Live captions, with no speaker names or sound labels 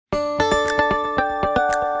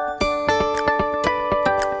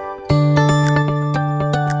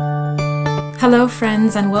Hello,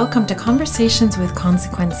 friends, and welcome to Conversations with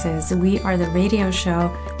Consequences. We are the radio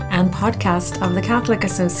show and podcast of the Catholic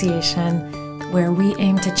Association, where we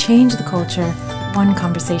aim to change the culture one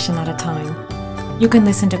conversation at a time. You can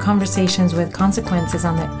listen to Conversations with Consequences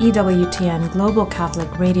on the EWTN Global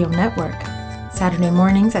Catholic Radio Network, Saturday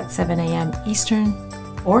mornings at 7 a.m. Eastern,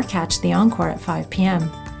 or catch the encore at 5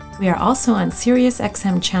 p.m. We are also on Sirius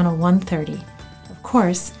XM Channel 130. Of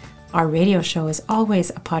course, our radio show is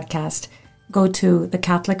always a podcast. Go to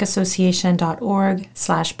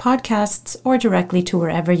thecatholicassociation.org/podcasts or directly to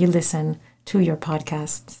wherever you listen to your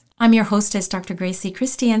podcasts. I'm your hostess, Dr. Gracie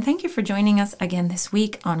Christie, and thank you for joining us again this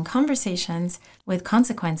week on Conversations with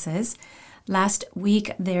Consequences. Last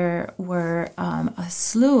week, there were a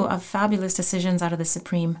slew of fabulous decisions out of the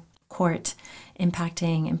Supreme Court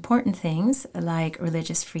impacting important things like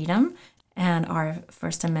religious freedom and our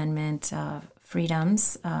First Amendment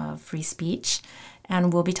freedoms, free speech.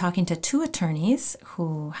 And we'll be talking to two attorneys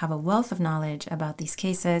who have a wealth of knowledge about these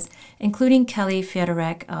cases, including Kellie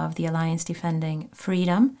Fiedorek of the Alliance Defending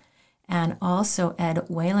Freedom, and also Ed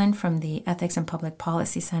Whelan from the Ethics and Public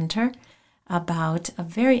Policy Center, about a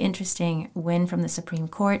very interesting win from the Supreme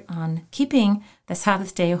Court on keeping the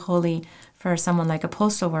Sabbath day holy for someone like a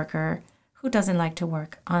postal worker who doesn't like to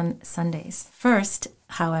work on Sundays. First,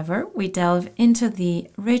 however, we delve into the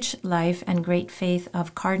rich life and great faith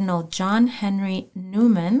of Cardinal John Henry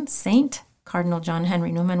Newman, Saint Cardinal John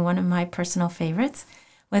Henry Newman, one of my personal favorites,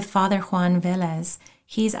 with Father Juan Velez.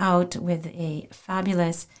 He's out with a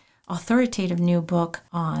fabulous, authoritative new book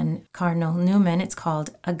on Cardinal Newman. It's called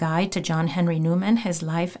A Guide to John Henry Newman, His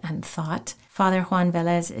Life and Thought. Father Juan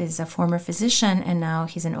Velez is a former physician, and now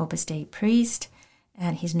he's an Opus Dei priest,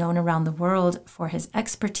 and he's known around the world for his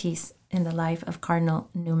expertise in the life of Cardinal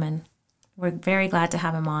Newman. We're very glad to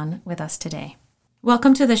have him on with us today.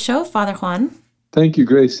 Welcome to the show, Father Juan. Thank you,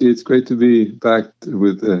 Gracie. It's great to be back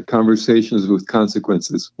with Conversations with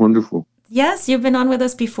Consequences. Wonderful. Yes, you've been on with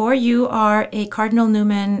us before. You are a Cardinal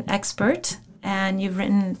Newman expert, and you've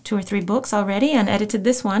written 2 or 3 books already and edited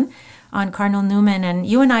this one on Cardinal Newman. And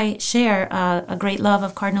you and I share a great love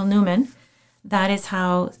of Cardinal Newman. That is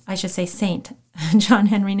how, I should say, Saint John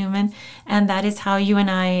Henry Newman, and that is how you and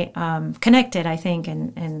I connected, I think,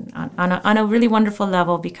 and on a really wonderful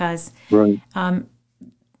level, because right.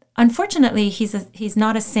 Unfortunately, he's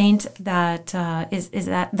not a saint that is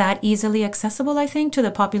that easily accessible, I think, to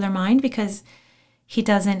the popular mind, because he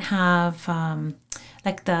doesn't have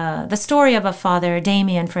like the story of a Father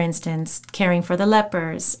Damien, for instance, caring for the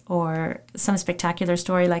lepers, or some spectacular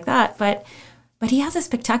story like that, but he has a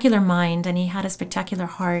spectacular mind, and he had a spectacular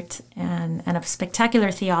heart and a spectacular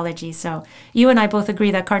theology. So you and I both agree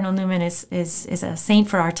that Cardinal Newman is a saint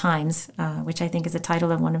for our times, which I think is the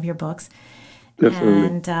title of one of your books. Definitely.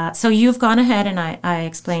 And so you've gone ahead, and I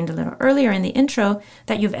explained a little earlier in the intro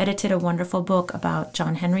that you've edited a wonderful book about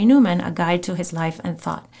John Henry Newman, A Guide to His Life and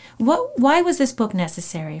Thought. Why was this book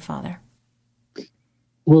necessary, Father?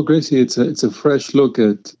 Well, Gracie, it's a fresh look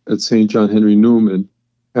at St. John Henry Newman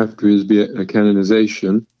after his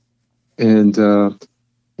canonization. And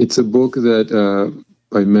it's a book that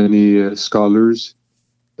by many scholars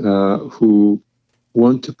who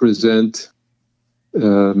want to present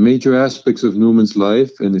major aspects of Newman's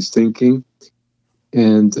life and his thinking.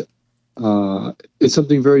 And it's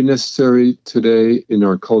something very necessary today in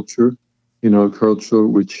our culture,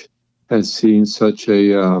 which has seen such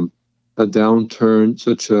a downturn,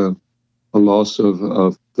 such a loss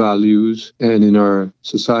of values, and in our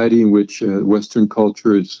society in which Western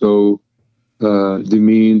culture is so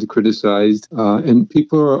demeaned, criticized, and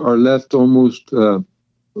people are left almost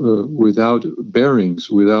without bearings,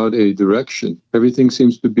 without a direction. Everything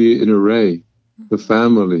seems to be an array: the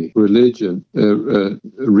family, religion,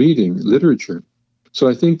 reading, literature. So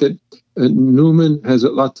I think that Newman has a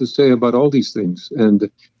lot to say about all these things, and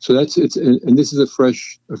so and this is a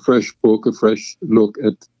fresh book, a fresh look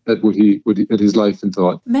at his life and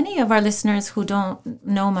thought. Many of our listeners who don't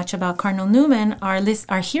know much about Cardinal Newman are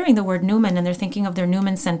hearing the word Newman, and they're thinking of their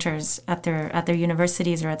Newman centers at their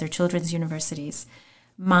universities or at their children's universities.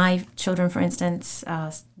 My children, for instance,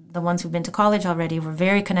 the ones who've been to college already, were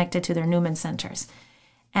very connected to their Newman centers.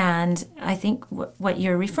 And I think what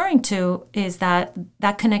you're referring to is that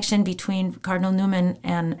connection between Cardinal Newman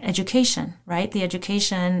and education, right? The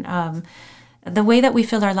education, the way that we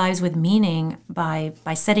fill our lives with meaning by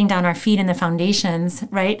setting down our feet in the foundations,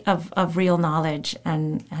 right, of real knowledge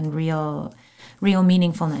and real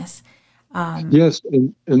meaningfulness. Yes,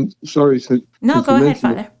 and sorry. No, go ahead,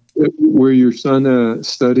 Father. Where your son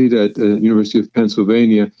studied at the University of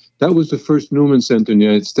Pennsylvania, that was the first Newman Center in the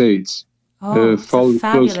United States. It's a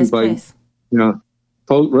fabulous place. Yeah,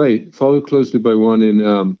 Followed closely by one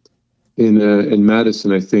in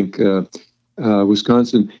Madison, I think,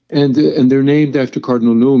 Wisconsin, and they're named after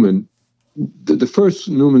Cardinal Newman. The first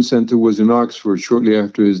Newman Center was in Oxford shortly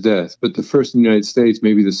after his death, but the first in the United States,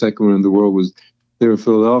 maybe the second one in the world, was there in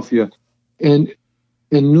Philadelphia. And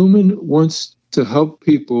Newman wants to help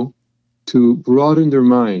people to broaden their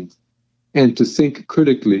mind and to think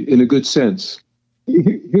critically in a good sense.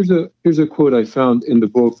 Here's a quote I found in the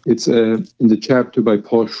book. It's in the chapter by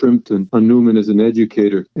Paul Shrimpton on Newman as an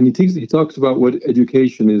educator, and he talks about what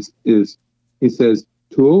education is. He says,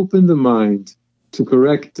 to open the mind, to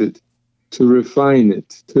correct it, to refine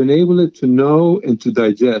it, to enable it to know and to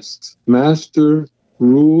digest, master,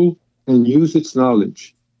 rule, and use its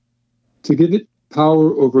knowledge, to give it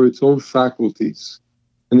power over its own faculties.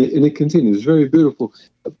 And it continues. It's very beautiful.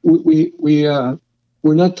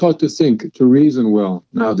 We're not taught to think, to reason well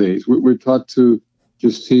nowadays. We're taught to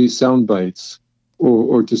just see sound bites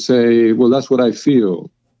or to say, well, that's what I feel.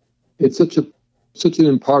 It's such an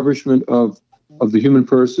impoverishment of the human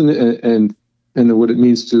person and what it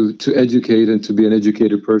means to educate and to be an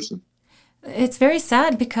educated person. It's very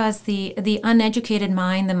sad because the uneducated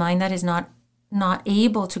mind, the mind that is not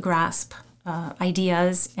able to grasp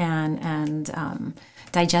ideas and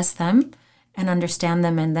digest them and understand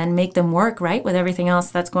them and then make them work right with everything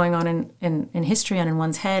else that's going on in history and in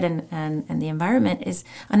one's head and the environment, is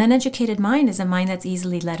an uneducated mind is a mind that's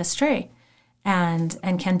easily led astray and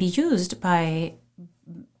can be used by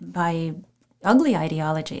ugly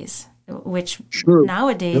ideologies, which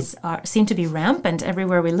nowadays seem to be rampant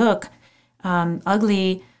everywhere we look.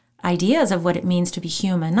 Ugly ideas of what it means to be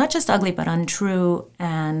human, not just ugly, but untrue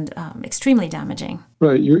and extremely damaging.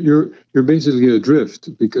 Right, you're basically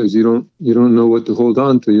adrift because you don't know what to hold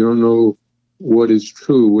on to. You don't know what is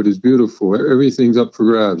true, what is beautiful. Everything's up for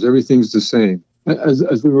grabs. Everything's the same.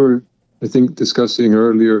 As we were, I think, discussing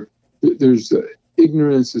earlier, there's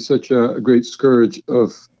ignorance is such a great scourge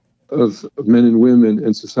of men and women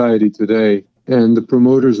in society today, and the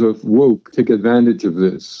promoters of woke take advantage of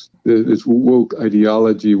this woke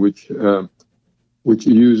ideology, which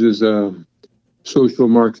uses social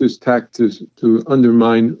Marxist tactics to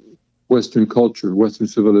undermine Western culture, Western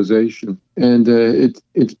civilization, and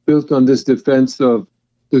it's built on this defense of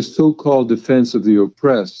the so-called defense of the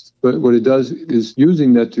oppressed. But what it does is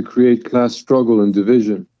using that to create class struggle and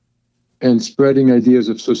division, and spreading ideas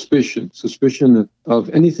of suspicion of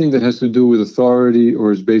anything that has to do with authority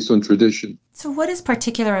or is based on tradition. So what is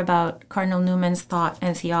particular about Cardinal Newman's thought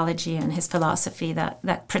and theology and his philosophy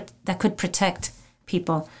that could protect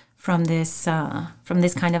people from this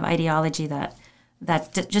kind of ideology that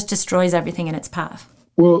just destroys everything in its path?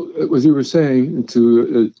 Well, as you were saying,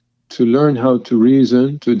 to learn how to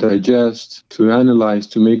reason, to digest, to analyze,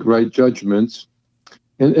 to make right judgments,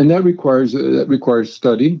 and that requires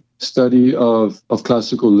study of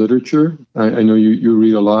classical literature. I know you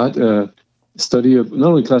read a lot. Study of not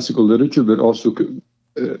only classical literature, but also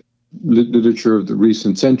literature of the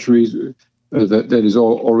recent centuries that is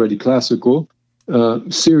already classical.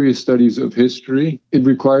 Serious studies of history. It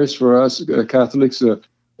requires for us Catholics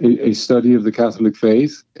a study of the Catholic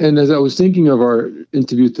faith. And as I was thinking of our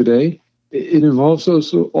interview today, it involves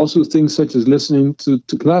also things such as listening to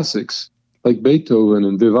classics like Beethoven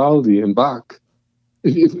and Vivaldi and Bach.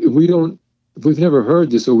 If we've never heard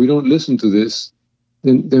this or we don't listen to this,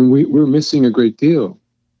 then we're missing a great deal.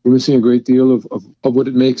 We're missing a great deal of what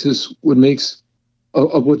it makes us,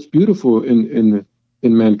 of what's beautiful in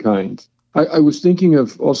mankind. I was thinking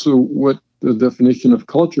of also what the definition of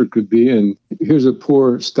culture could be, and here's a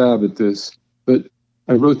poor stab at this, but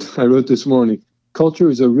I wrote this morning. Culture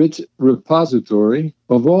is a rich repository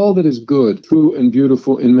of all that is good, true, and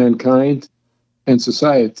beautiful in mankind and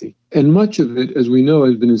society. And much of it, as we know,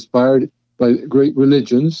 has been inspired by great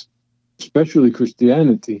religions, especially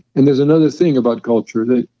Christianity. And there's another thing about culture,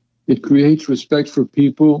 that it creates respect for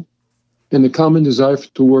people and the common desire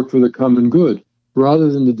to work for the common good,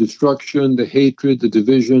 rather than the destruction, the hatred, the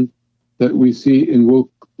division that we see in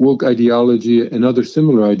woke ideology and other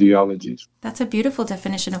similar ideologies. That's a beautiful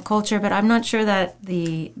definition of culture, but I'm not sure that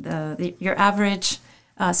your average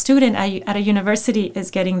student at a university is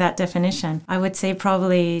getting that definition. I would say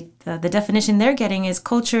probably the definition they're getting is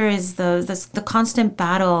culture is the constant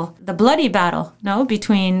battle, the bloody battle,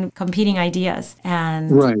 between competing ideas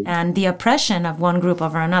and the oppression of one group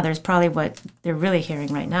over another is probably what they're really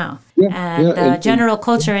hearing right now. General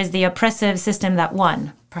culture is the oppressive system that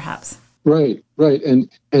won, perhaps. Right,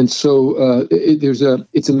 and so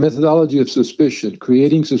it's a methodology of suspicion,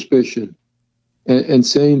 creating suspicion, and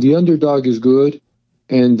saying the underdog is good,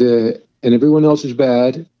 and everyone else is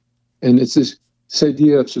bad, and it's this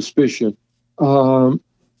idea of suspicion,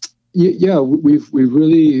 Yeah, we've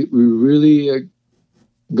really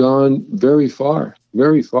gone very far,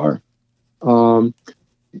 very far. I'm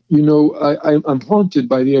haunted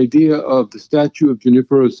by the idea of the statue of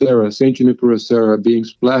Junipero Serra, Saint Junipero Serra, being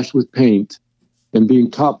splashed with paint and being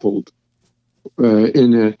toppled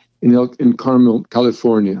in Carmel,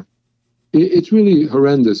 California. It's really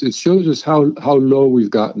horrendous. It shows us how low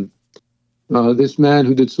we've gotten. This man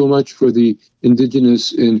who did so much for the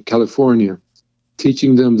indigenous in California,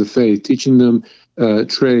 teaching them the faith, teaching them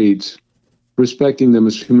trades, respecting them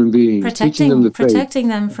as human beings, teaching them the protecting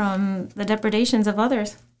them from the depredations of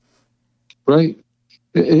others. Right.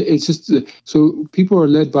 It's just so people are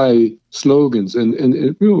led by slogans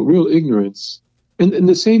and real ignorance. And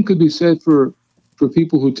the same could be said for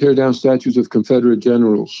people who tear down statues of Confederate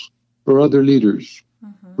generals or other leaders,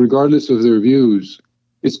 regardless of their views.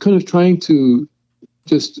 It's kind of trying to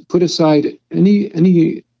just put aside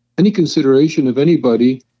any consideration of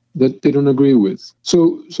anybody that they don't agree with.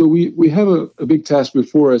 So we have a big task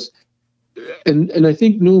before us. And I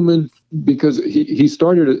think Newman, because he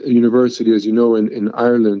started a university, as you know, in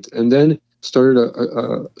Ireland, and then started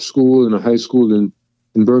a school and a high school in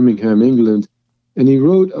Birmingham, England, and he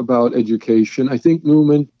wrote about education. I think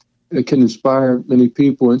Newman can inspire many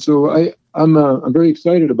people, and so I'm very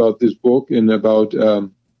excited about this book and about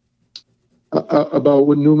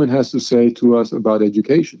what Newman has to say to us about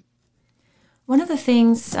education. One of the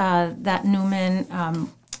things that Newman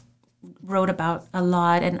wrote about a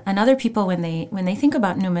lot, and other people, when they think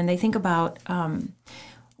about Newman, they think about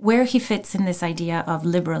where he fits in this idea of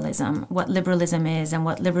liberalism, what liberalism is and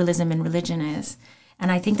what liberalism in religion is.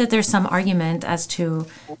 And I think that there's some argument as to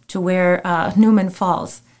where Newman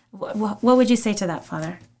falls. What would you say to that,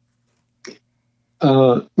 Father?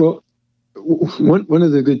 Well, one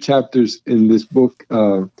of the good chapters in this book,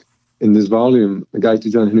 in this volume, A Guide to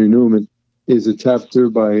John Henry Newman, is a chapter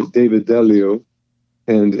by David Delio,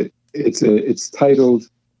 and it's titled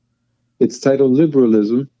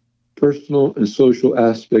Liberalism, Personal and Social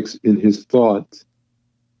Aspects in His Thought.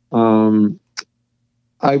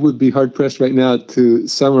 I would be hard pressed right now to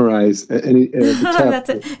summarize any chapter. That's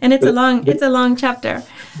it. And it's a long chapter,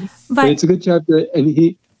 but it's a good chapter, and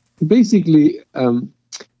he basically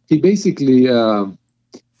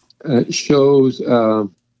shows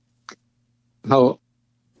how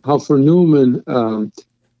for Newman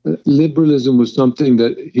liberalism was something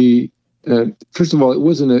that he first of all, it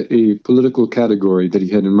wasn't a political category that he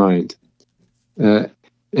had in mind.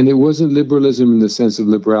 And it wasn't liberalism in the sense of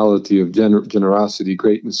liberality, of generosity,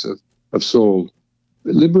 greatness of soul.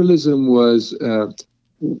 Liberalism was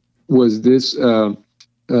this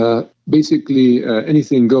basically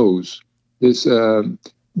anything goes. This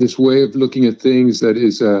way of looking at things that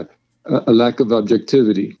is a lack of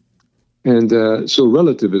objectivity, and so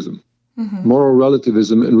relativism, moral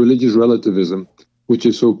relativism, and religious relativism, which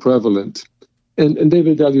is so prevalent. And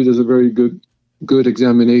David Delio does a very good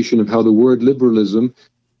examination of how the word liberalism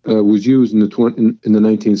was used in the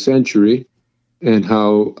 19th century, and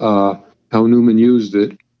how Newman used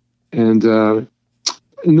it. And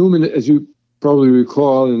Newman, as you probably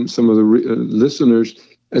recall, and some of the listeners,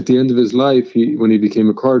 at the end of his life, when he became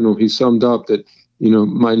a cardinal, he summed up that,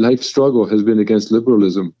 my life struggle has been against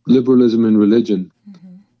liberalism in religion,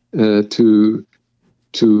 to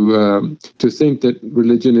think that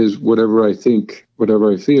religion is whatever I think,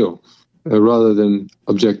 whatever I feel, rather than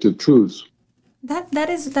objective truths. That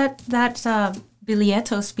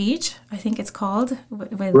Biglietto speech, I think it's called,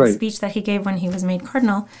 with right. The speech that he gave when he was made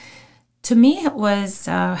cardinal. To me, it was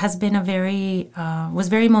very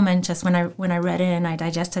momentous when I read it and I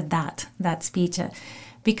digested that speech,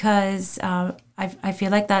 because I feel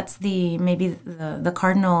like that's maybe the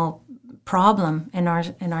cardinal problem in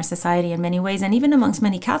our society in many ways, and even amongst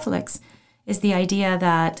many Catholics, is the idea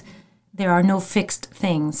that there are no fixed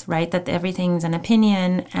things, right? That everything's an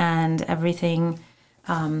opinion and everything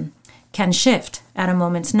can shift at a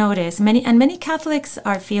moment's notice. Many Catholics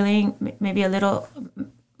are feeling maybe a little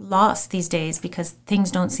lost these days because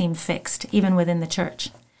things don't seem fixed, even within the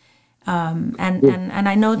church. And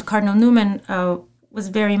I know Cardinal Newman was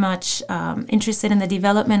very much interested in the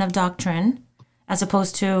development of doctrine, as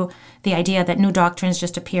opposed to the idea that new doctrines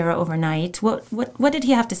just appear overnight. What did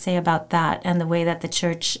he have to say about that and the way that the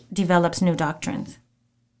church develops new doctrines?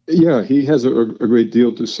 Yeah, he has a great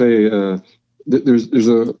deal to say. There's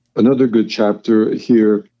another good chapter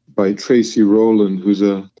here by Tracy Rowland, who's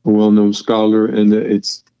a well-known scholar, and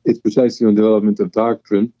it's precisely on development of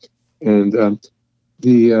doctrine. And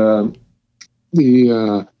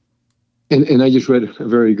and I just read a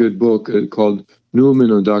very good book called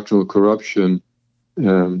Newman on Doctrinal Corruption,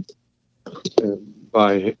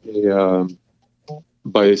 by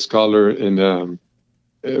by a scholar in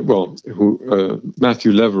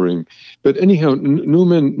Matthew Levering. But anyhow,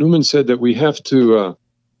 Newman said that we have to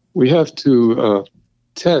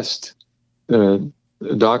test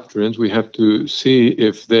doctrines. We have to see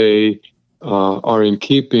if they are in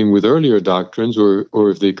keeping with earlier doctrines, or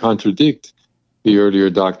if they contradict the earlier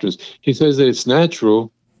doctrines. He says that it's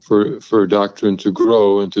natural for doctrine to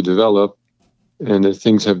grow and to develop, and that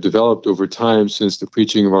things have developed over time since the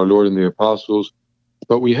preaching of our Lord and the apostles.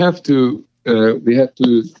 But we have to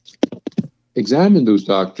examine those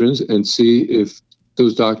doctrines and see if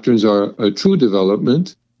those doctrines are a true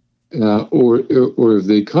development, or if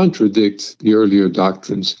they contradict the earlier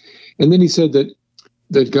doctrines. And then he said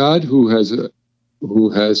that God, who has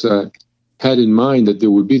had in mind that there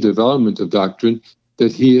would be development of doctrine,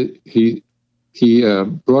 that he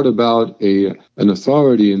brought about an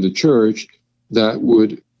authority in the church that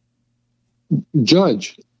would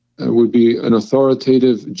judge, would be an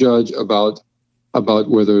authoritative judge about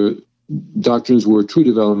whether doctrines were true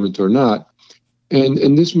development or not.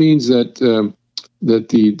 And this means that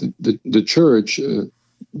the church,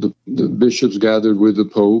 the bishops gathered with the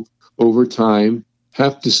Pope over time,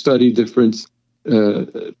 have to study different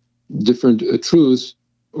truths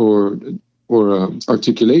or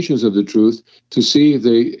articulations of the truth to see if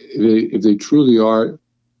they truly are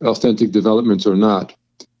authentic developments or not.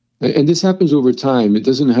 And this happens over time. It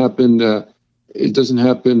doesn't happen. It doesn't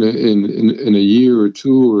happen in a year or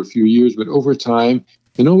two or a few years, but over time,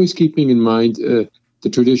 and always keeping in mind the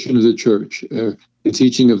tradition of the church, the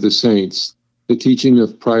teaching of the saints, the teaching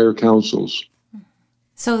of prior councils.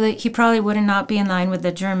 So that he probably would not be in line with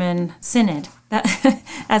the German Synod, that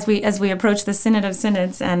as we approach the Synod of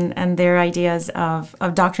Synods and their ideas of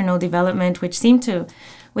doctrinal development, which seem to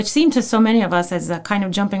so many of us as a kind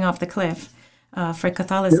of jumping off the cliff for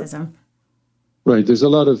Catholicism. Yep. Right. There's a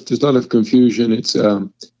lot of confusion. It's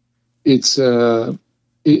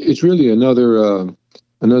really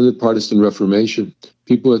another Protestant Reformation.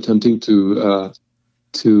 People attempting to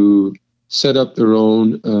set up their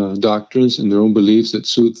own doctrines and their own beliefs that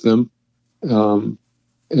suit them, and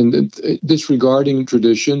disregarding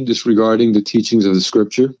tradition, disregarding the teachings of the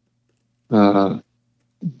Scripture. There's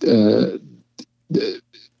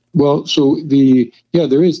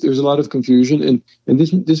a lot of confusion, and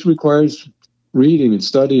this requires reading and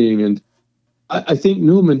studying. And I think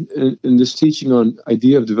Newman, in this teaching on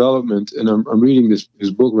idea of development, and I'm reading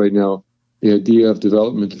his book right now, The Idea of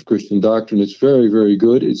Development of Christian Doctrine. It's very, very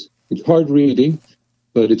good. It's hard reading,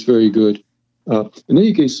 but it's very good. In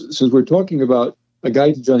any case, since we're talking about a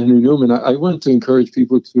guide to John Henry Newman, I want to encourage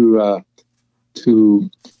people to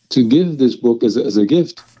give this book as a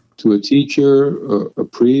gift to a teacher, or a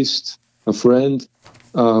priest, a friend,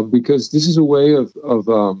 because this is a way of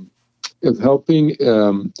helping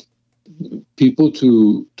people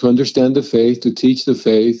to understand the faith, to teach the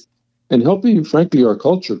faith, and helping, frankly, our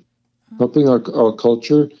culture. Helping our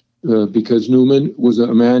culture, because Newman was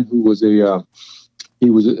a man who was he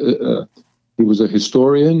was a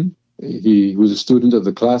historian. He was a student of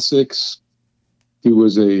the classics. He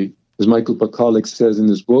was as Michael Pakalik says in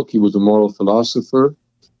his book, he was a moral philosopher.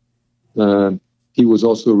 He was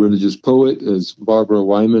also a religious poet, as Barbara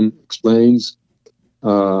Wyman explains.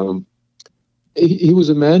 He was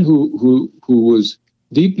a man who was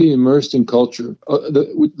deeply immersed in culture,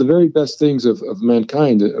 the very best things of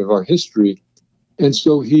mankind, of our history, and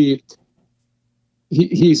so he's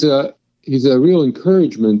a real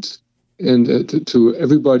encouragement and to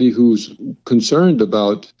everybody who's concerned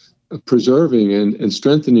about preserving and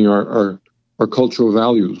strengthening our cultural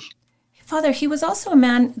values. Father, he was also a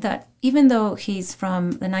man that, even though he's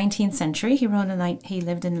from the 19th century, he wrote in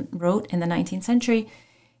the 19th century.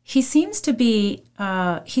 He seemed to be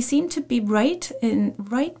right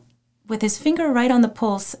with his finger right on the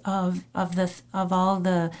pulse of all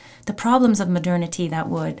the problems of modernity that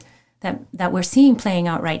we're seeing playing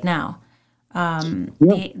out right now.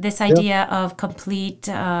 This idea of complete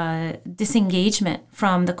disengagement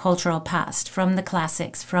from the cultural past, from the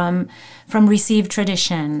classics, from received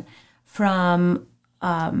tradition, from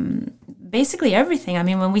basically everything. I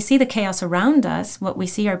mean, when we see the chaos around us, what we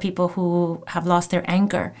see are people who have lost their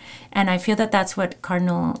anchor. And I feel that that's what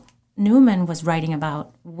Cardinal Newman was writing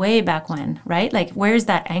about way back when, right? Like, where's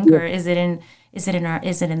that anchor? Yeah. Is it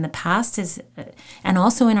in the past? And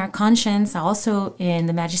also in our conscience, also in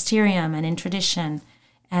the magisterium and in tradition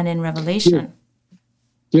and in revelation.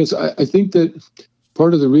 Yeah. Yes, I think that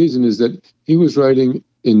part of the reason is that he was writing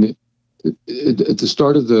at the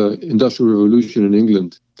start of the Industrial Revolution in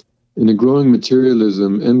England, in a growing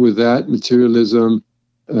materialism, and with that materialism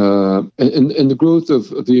and the growth of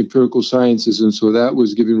the empirical sciences, and so that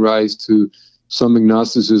was giving rise to some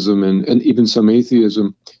agnosticism, and even some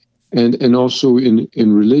atheism. And also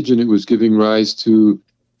in religion, it was giving rise to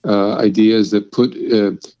ideas that put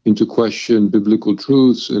into question biblical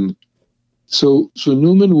truths. And so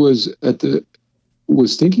Newman was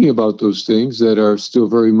thinking about those things that are still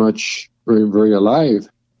very much very, very alive.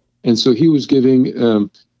 And so he was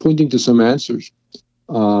pointing to some answers.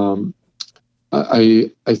 I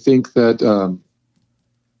think that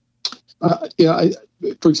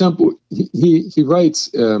for example, he writes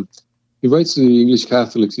to the English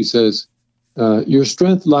Catholics. He says, "Your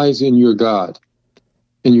strength lies in your God,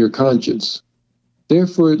 in your conscience.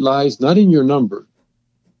 Therefore, it lies not in your number.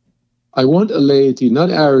 I want a laity not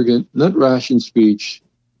arrogant, not rash in speech,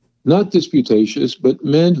 not disputatious, but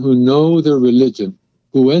men who know their religion,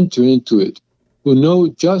 who enter into it, who know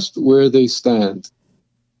just where they stand."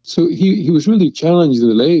 So he was really challenging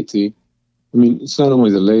the laity. I mean, it's not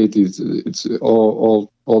only the laity; it's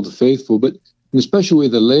all the faithful, but in a special way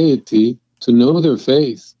the laity, to know their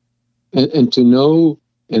faith and to know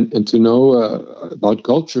about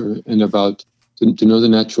culture and about to know the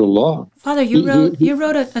natural law. Father, you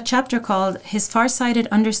wrote a chapter called "His Far-Sighted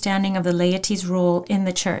Understanding of the Laity's Role in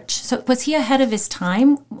the Church." So was he ahead of his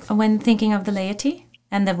time when thinking of the laity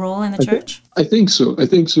and the role in the church? I think so.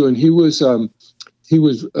 And he was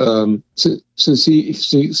since he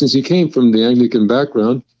came from the Anglican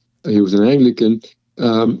background, he was an Anglican.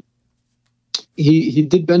 He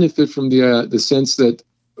did benefit from the sense that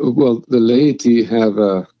the laity have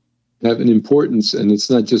an importance, and it's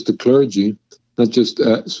not just the clergy, not just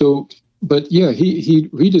so. But yeah, he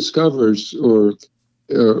rediscovers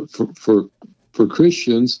for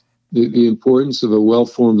Christians the importance of a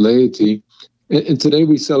well-formed laity. And today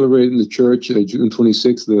we celebrate in the church, June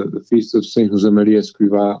 26th, the feast of Saint Josemaria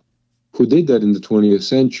Escrivá, who did that in the 20th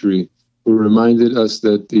century, who reminded us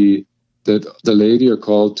that the laity are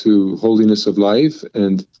called to holiness of life,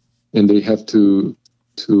 and they have to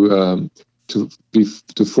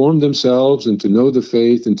form themselves and to know the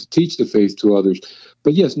faith and to teach the faith to others.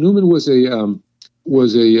 But yes, Newman was a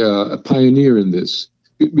pioneer in this.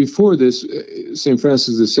 Before this, Saint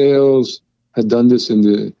Francis de Sales had done this in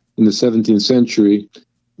the 17th century,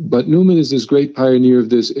 but Newman is this great pioneer of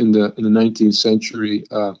this in the 19th century,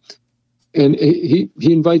 and he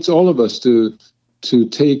invites all of us to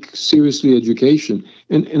take seriously education.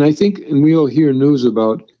 And I think, and we all hear news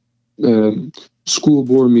about school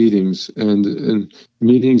board meetings and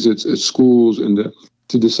meetings at schools and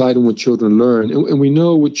to decide on what children learn, and we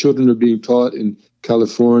know what children are being taught in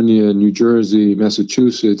California, New Jersey,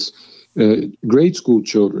 Massachusetts. Grade school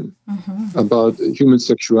children about human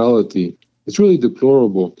sexuality. It's really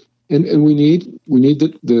deplorable, and we need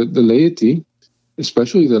the laity,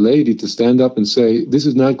 especially the laity, to stand up and say, this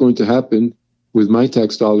is not going to happen with my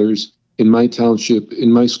tax dollars in my township,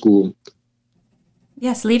 in my school.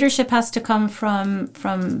 Yes, leadership has to come from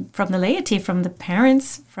the laity, from the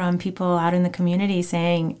parents, from people out in the community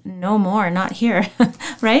saying, no more, not here,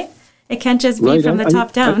 right? It can't just be from the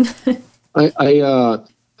top down.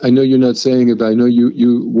 I know you're not saying it, but I know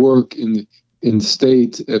you work in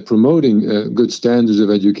state promoting good standards of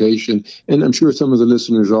education, and I'm sure some of the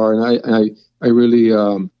listeners are. And I really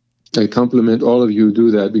I compliment all of you who do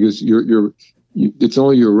that, because it's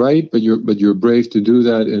only your right, but you're brave to do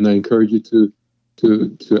that, and I encourage you to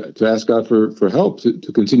ask God for help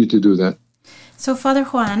to continue to do that. So, Father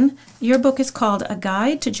Juan, your book is called A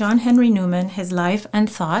Guide to John Henry Newman, His Life and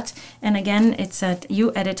Thought. And again,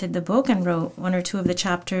 you edited the book and wrote one or two of the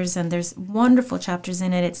chapters, and there's wonderful chapters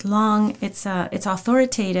in it. It's long, it's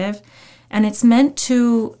authoritative, and it's meant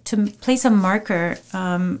to place a marker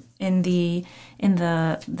in the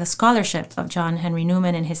scholarship of John Henry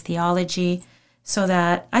Newman and his theology, so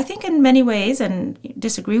that I think in many ways, and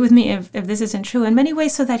disagree with me if this isn't true, in many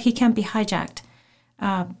ways so that he can't be hijacked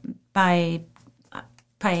by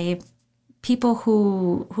people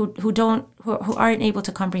who aren't able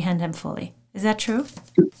to comprehend him fully. Is that true?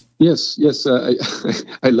 Yes.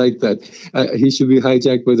 I like that. He should be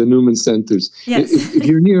hijacked by the Newman Centers. Yes. If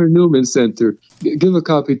you're near a Newman Center, give a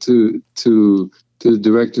copy to the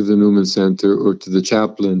director of the Newman Center or to the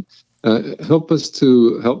chaplain. Help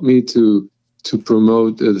me to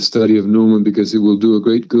promote the study of Newman, because it will do a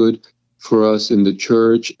great good for us in the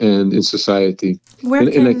church and in society.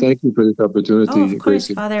 And I thank you for this opportunity. Oh, of course,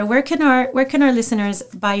 Gracie. Father. Where can our listeners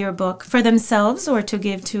buy your book for themselves, or to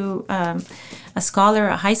give to a scholar,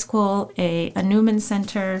 a high school, a Newman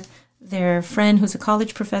Center, their friend who's a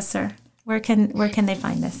college professor? Where can they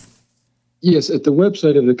find this? Yes, at the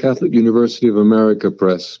website of the Catholic University of America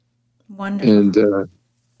Press. Wonderful.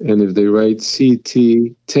 And if they write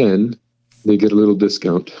CT10, they get a little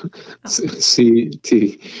discount. CT.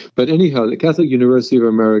 But anyhow, the Catholic University of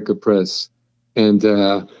America Press, and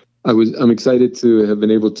I'm excited to have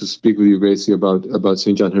been able to speak with you, Gracie, about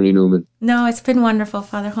St. John Henry Newman. No, it's been wonderful,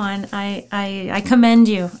 Father Juan. I commend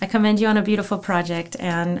you. I commend you on a beautiful project,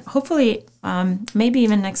 and hopefully, maybe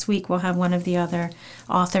even next week we'll have one of the other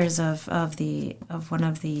authors of one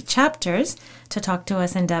of the chapters to talk to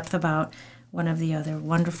us in depth about one of the other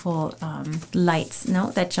wonderful lights,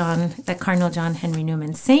 that Cardinal John Henry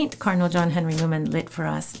Newman, Saint Cardinal John Henry Newman, lit for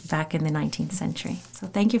us back in the 19th century. So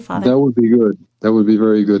thank you, Father. That would be good. That would be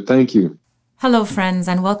very good. Thank you. Hello, friends,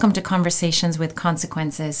 and welcome to Conversations with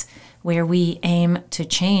Consequences, where we aim to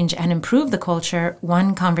change and improve the culture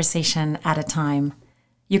one conversation at a time.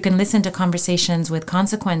 You can listen to Conversations with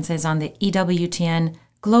Consequences on the EWTN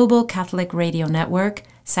Global Catholic Radio Network,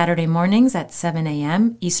 Saturday mornings at 7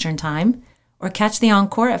 a.m. Eastern Time, or catch the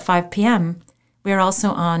encore at 5 p.m. We are also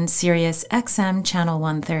on Sirius XM Channel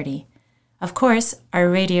 130. Of course, our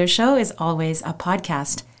radio show is always a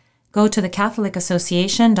podcast. Go to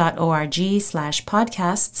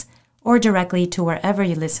thecatholicassociation.org/podcasts or directly to wherever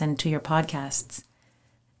you listen to your podcasts.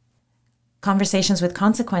 Conversations with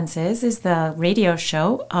Consequences is the radio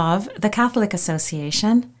show of the Catholic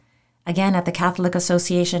Association. Again, at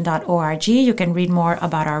thecatholicassociation.org, you can read more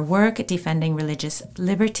about our work defending religious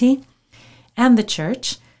liberty and the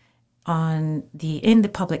Church in the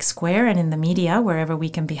public square and in the media, wherever we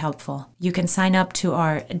can be helpful. You can sign up to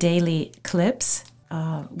our daily clips,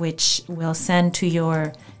 which will send to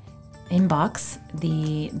your inbox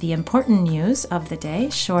the important news of the day,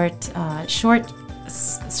 short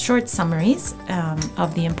summaries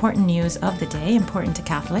of the important news of the day, important to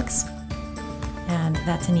Catholics. And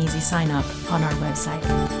that's an easy sign up on our website.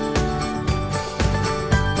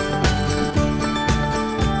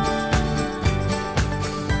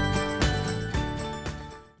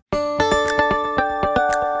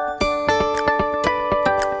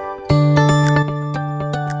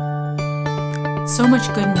 So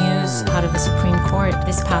much good news out of the Supreme Court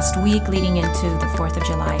this past week leading into the 4th of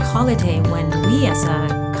July holiday, when we as a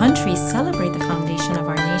country celebrate the foundation of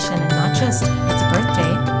our nation, and not just its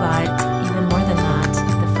birthday, but even more than that,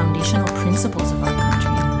 the foundational principles of our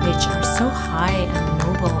country, which are so high and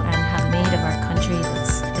noble and have made of our country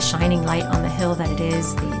the shining light on the hill that it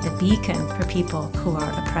is, the beacon for people who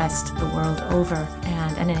are oppressed the world over,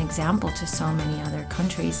 and an example to so many other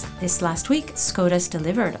countries. This last week, SCOTUS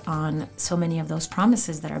delivered on so many of those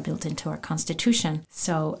promises that are built into our Constitution.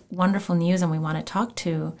 So wonderful news, and we want to talk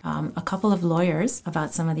to a couple of lawyers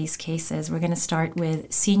about some of these cases. We're going to start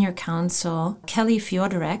with Senior Counsel Kellie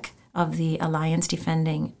Fiedorek of the Alliance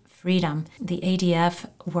Defending Freedom. The ADF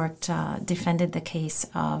defended the case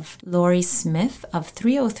of Lori Smith of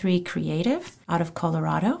 303 Creative out of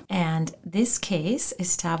Colorado. And this case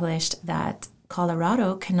established that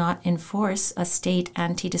Colorado cannot enforce a state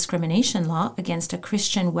anti-discrimination law against a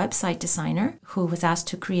Christian website designer who was asked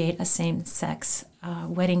to create a same-sex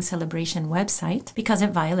wedding celebration website because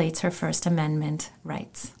it violates her First Amendment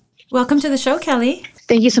rights. Welcome to the show, Kellie.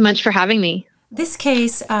 Thank you so much for having me. This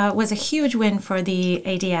case was a huge win for the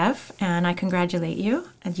ADF, and I congratulate you.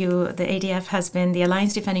 The ADF has been, the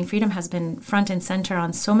Alliance Defending Freedom has been front and center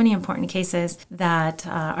on so many important cases that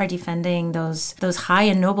are defending those high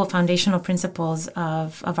and noble foundational principles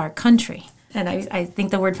of our country. And I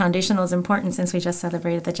think the word foundational is important since we just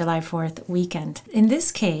celebrated the July 4th weekend. In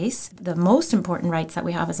this case, the most important rights that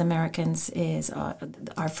we have as Americans is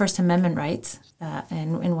our First Amendment rights,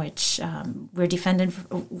 in which we're defended.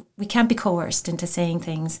 We can't be coerced into saying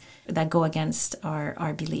things that go against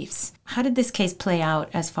our beliefs. How did this case play out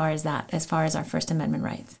as far as our First Amendment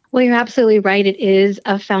rights? Well, you're absolutely right. It is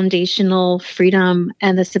a foundational freedom,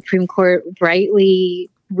 and the Supreme Court rightly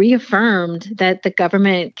reaffirmed that the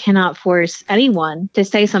government cannot force anyone to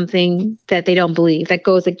say something that they don't believe, that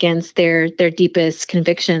goes against their deepest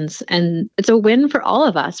convictions. And it's a win for all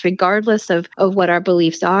of us, regardless of what our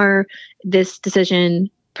beliefs are. This decision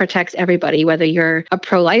protects everybody, whether you're a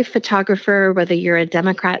pro-life photographer, whether you're a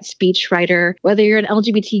Democrat speechwriter, whether you're an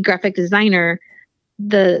LGBT graphic designer.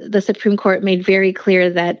 The Supreme Court made very clear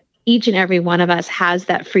that each and every one of us has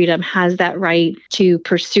that freedom, has that right to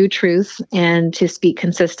pursue truth and to speak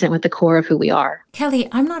consistent with the core of who we are. Kellie,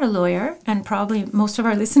 I'm not a lawyer, and probably most of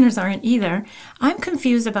our listeners aren't either. I'm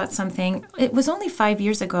confused about something. It was only 5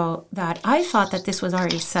 years ago that I thought that this was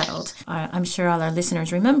already settled. I'm sure all our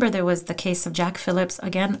listeners remember there was the case of Jack Phillips,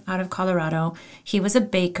 again, out of Colorado. He was a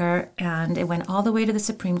baker, and it went all the way to the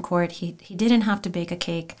Supreme Court. He didn't have to bake a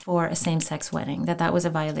cake for a same-sex wedding, that was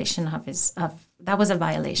a violation of his... That was a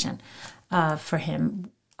violation for him.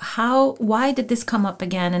 why did this come up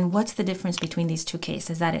again? And what's the difference between these two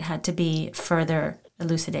cases that it had to be further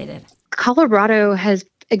elucidated? Colorado has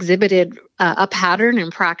exhibited a pattern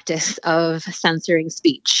and practice of censoring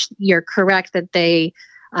speech. You're correct that they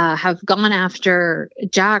have gone after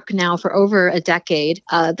Jack now for over a decade.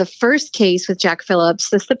 The first case with Jack Phillips,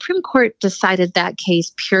 the Supreme Court decided that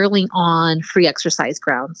case purely on free exercise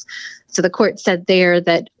grounds. So the court said there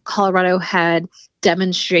that Colorado had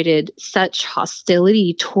demonstrated such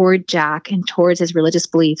hostility toward Jack and towards his religious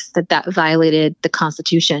beliefs that violated the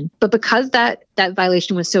Constitution. But because that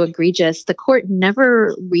violation was so egregious, the court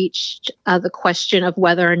never reached the question of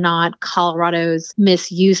whether or not Colorado's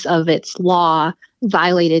misuse of its law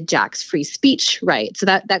violated Jack's free speech right. So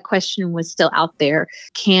that question was still out there.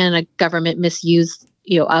 Can a government misuse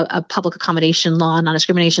a public accommodation law,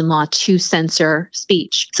 non-discrimination law to censor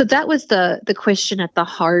speech? So that was the question at the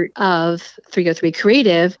heart of 303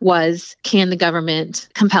 Creative was, can the government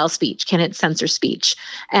compel speech? Can it censor speech?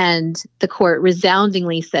 And the court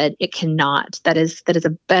resoundingly said it cannot. That is a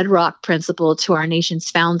bedrock principle to our nation's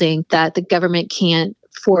founding, that the government can't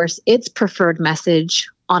force its preferred message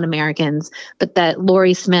on Americans, but that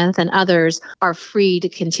Lori Smith and others are free to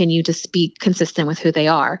continue to speak consistent with who they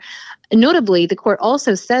are. Notably, the court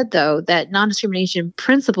also said, though, that non-discrimination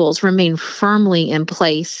principles remain firmly in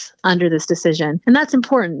place under this decision. And that's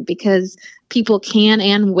important because people can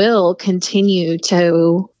and will continue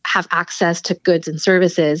to have access to goods and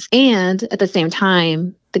services. And at the same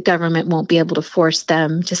time, the government won't be able to force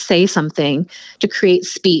them to say something, to create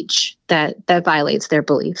speech that violates their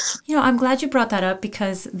beliefs. I'm glad you brought that up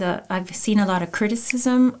because I've seen a lot of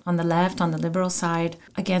criticism on the left, on the liberal side,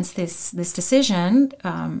 against this decision.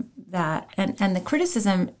 And the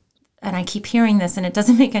criticism, and I keep hearing this, and it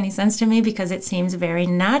doesn't make any sense to me because it seems very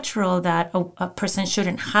natural that a person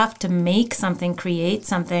shouldn't have to make something, create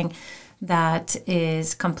something that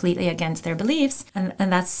is completely against their beliefs, and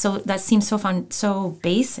that seems so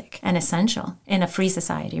basic and essential in a free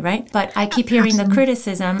society, right? But I keep hearing the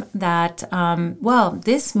criticism that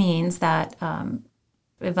this means that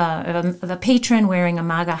if a patron wearing a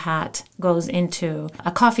MAGA hat goes into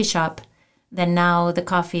a coffee shop, then now the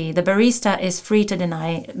barista is free to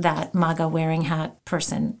deny that MAGA wearing hat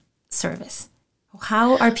person service.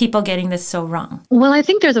 How are people getting this so wrong? Well, I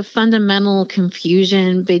think there's a fundamental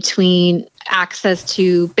confusion between access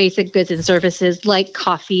to basic goods and services like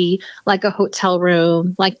coffee, like a hotel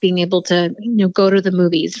room, like being able to go to the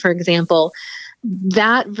movies, for example,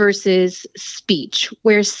 that versus speech,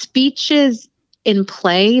 where speech is in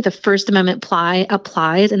play, the First Amendment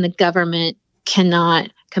applies, and the government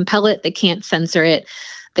cannot compel it. They can't censor it.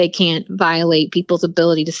 They can't violate people's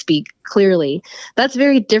ability to speak clearly. That's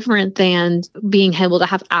very different than being able to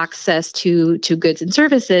have access to goods and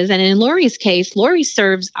services. And in Lori's case, Lori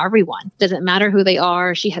serves everyone. Doesn't matter who they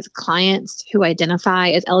are. She has clients who identify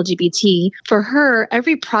as LGBT. For her,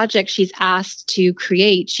 every project she's asked to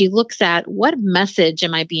create, she looks at what message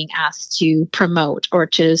am I being asked to promote or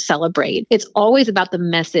to celebrate. It's always about the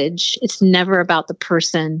message. It's never about the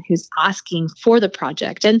person who's asking for the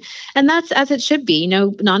project. And that's as it should be.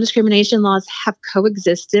 Non-discrimination laws have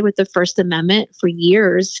coexisted with the First Amendment for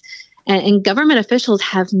years. And government officials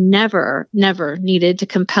have never needed to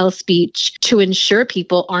compel speech to ensure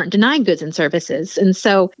people aren't denied goods and services. And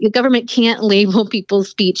so the government can't label people's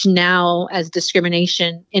speech now as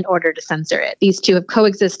discrimination in order to censor it. These two have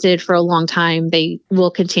coexisted for a long time. They will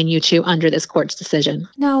continue to under this court's decision.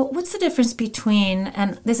 Now, what's the difference between,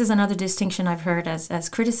 and this is another distinction I've heard as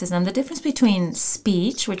criticism, the difference between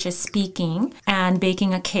speech, which is speaking, and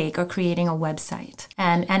baking a cake or creating a website?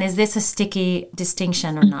 And is this a sticky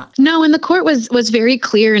distinction or not? No, and the court was very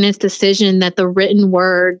clear in its decision that the written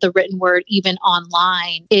word even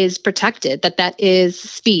online is protected, that is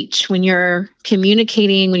speech. When you're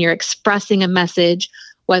communicating, when you're expressing a message,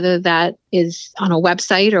 whether that is on a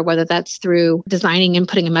website or whether that's through designing and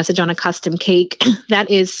putting a message on a custom cake, that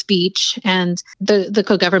is speech. And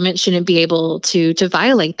the government shouldn't be able to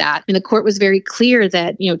violate that. The court was very clear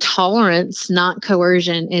that, tolerance, not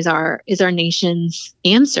coercion, is our nation's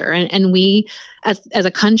answer. And we, as a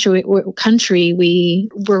country, we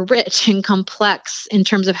were rich and complex in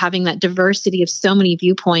terms of having that diversity of so many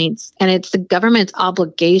viewpoints. And it's the government's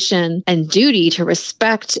obligation and duty to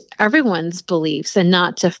respect everyone's beliefs and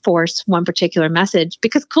not to force one one particular message,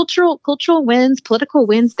 because cultural winds, political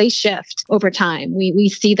winds, they shift over time. We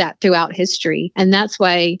see that throughout history. And that's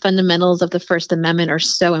why fundamentals of the First Amendment are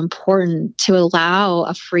so important to allow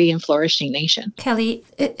a free and flourishing nation. Kellie,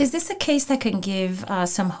 is this a case that can give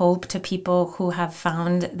some hope to people who have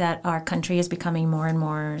found that our country is becoming more and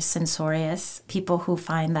more censorious? People who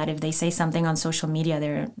find that if they say something on social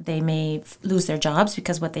media, they may lose their jobs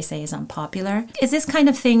because what they say is unpopular. Is this kind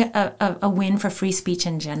of thing a win for free speech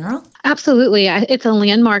in general? Absolutely. It's a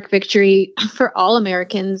landmark victory for all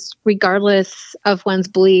Americans, regardless of one's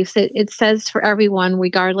beliefs. It says for everyone,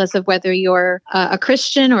 regardless of whether you're a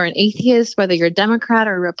Christian or an atheist, whether you're a Democrat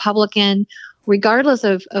or a Republican, regardless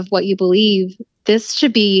of what you believe, this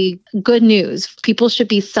should be good news. People should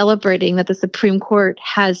be celebrating that the Supreme Court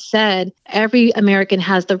has said every American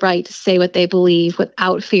has the right to say what they believe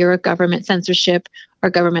without fear of government censorship or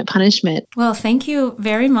government punishment. Well, thank you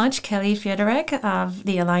very much, Kellie Fiedorek of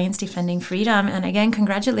the Alliance Defending Freedom. And again,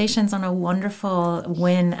 congratulations on a wonderful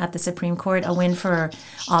win at the Supreme Court, a win for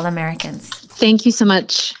all Americans. Thank you so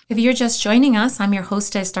much. If you're just joining us, I'm your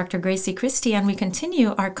hostess, Dr. Gracie Christie, and we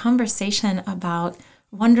continue our conversation about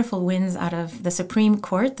wonderful wins out of the Supreme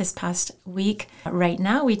Court this past week. Right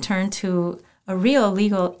now, we turn to a real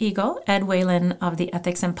legal eagle, Ed Whelan of the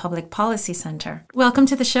Ethics and Public Policy Center. Welcome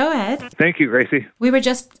to the show, Ed. Thank you, Gracie. We were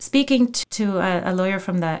just speaking to a lawyer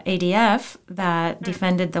from the ADF that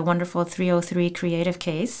defended the wonderful 303 creative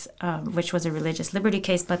case, which was a religious liberty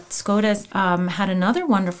case, but SCOTUS had another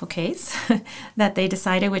wonderful case that they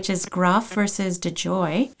decided, which is Groff versus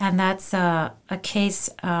DeJoy, and that's a case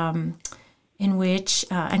in which,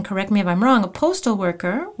 and correct me if I'm wrong, a postal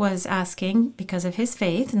worker was asking, because of his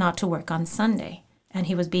faith, not to work on Sunday. And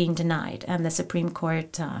he was being denied. And the Supreme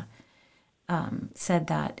Court said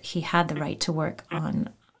that he had the right to work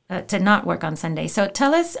to not work on Sunday. So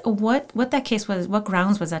tell us what that case was, what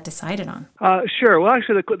grounds was that decided on? Sure. Well,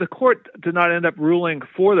 actually, the court did not end up ruling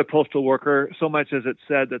for the postal worker so much as it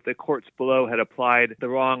said that the courts below had applied the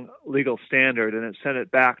wrong legal standard, and it sent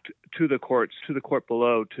it back to the court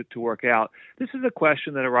below to work out. This is a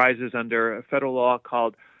question that arises under a federal law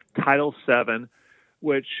called Title VII,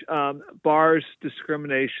 which bars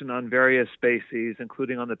discrimination on various bases,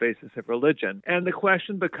 including on the basis of religion. And the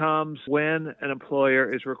question becomes when an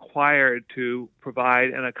employer is required to provide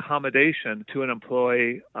an accommodation to an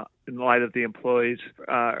employee in light of the employee's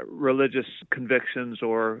religious convictions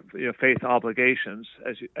or faith obligations.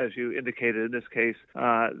 As you indicated in this case,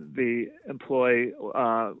 the employee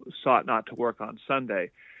sought not to work on Sunday.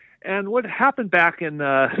 And what happened back in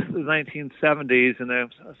the 1970s, in a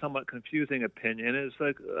somewhat confusing opinion, is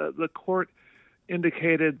the court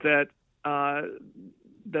indicated that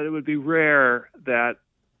it would be rare that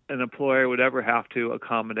an employer would ever have to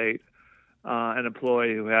accommodate an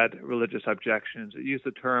employee who had religious objections. It used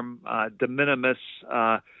the term de minimis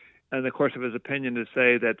in the course of his opinion to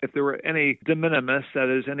say that if there were any de minimis, that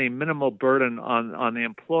is, any minimal burden on the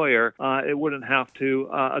employer, it wouldn't have to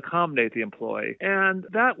accommodate the employee. And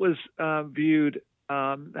that was has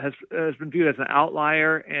been viewed as an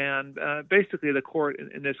outlier. And basically, the court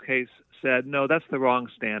in this case said, no, that's the wrong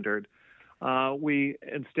standard. We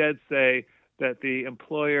instead say that the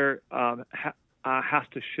employer has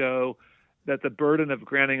to show that the burden of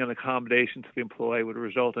granting an accommodation to the employee would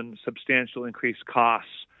result in substantial increased costs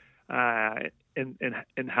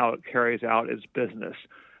in how it carries out its business.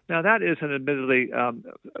 Now, that is an admittedly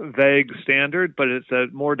vague standard, but it's a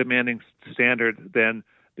more demanding standard than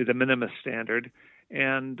the de minimis standard.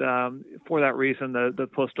 And for that reason, the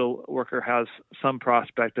postal worker has some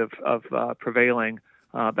prospect of prevailing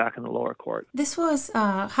back in the lower court. This was,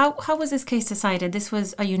 how was this case decided? This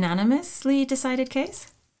was a unanimously decided case?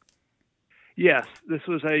 Yes, this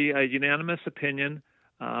was a unanimous opinion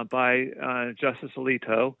by Justice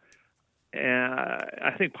Alito.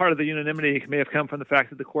 I think part of the unanimity may have come from the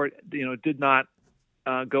fact that the court, did not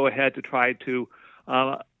go ahead to try to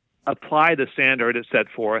apply the standard it set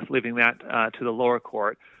forth, leaving that to the lower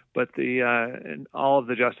court. But all of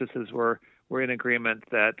the justices were in agreement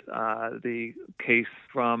that the case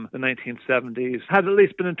from the 1970s had at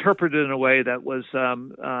least been interpreted in a way that was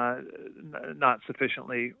not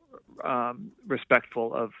sufficiently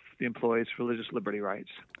respectful of the employee's religious liberty rights.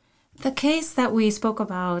 The case that we spoke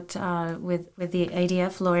about with the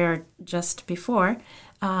ADF lawyer just before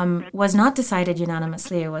was not decided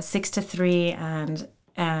unanimously. It was 6-3,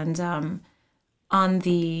 and on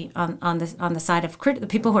the side of the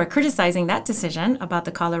people who are criticizing that decision about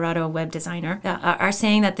the Colorado web designer are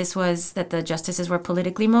saying that the justices were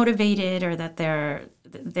politically motivated, or that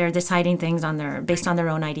they're deciding things based on their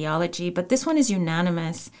own ideology. But this one is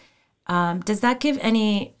unanimous. Does that give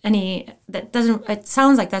any that doesn't, it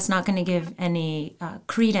sounds like that's not going to give any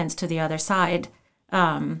credence to the other side.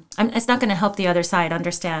 It's not going to help the other side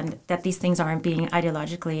understand that these things aren't being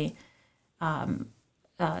ideologically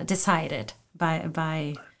decided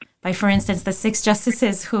by, for instance, the 6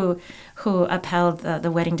 justices who upheld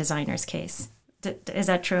the wedding designer's case. Is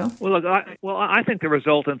that true? Well, look, I think the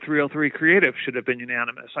result in 303 Creative should have been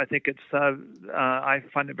unanimous. I think it's. I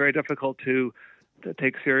find it very difficult to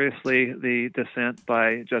take seriously the dissent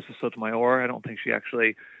by Justice Sotomayor. I don't think she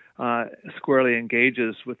actually squarely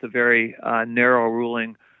engages with the very narrow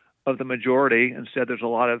ruling of the majority. Instead, there's a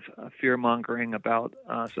lot of fear-mongering about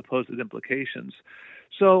supposed implications.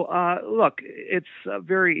 So, look, it's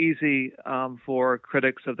very easy for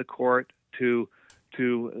critics of the court to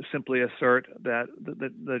simply assert that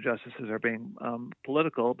the justices are being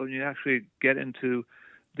political, but when you actually get into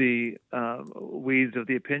the weeds of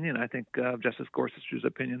the opinion, I think Justice Gorsuch's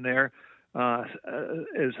opinion there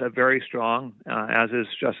is very strong, as is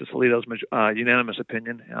Justice Alito's unanimous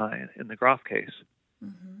opinion in the Groff case.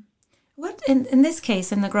 Mm-hmm. What in this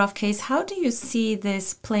case, in the Groff case, how do you see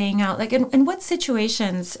this playing out? Like, in what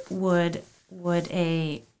situations would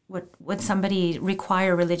somebody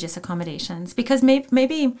require religious accommodations? Because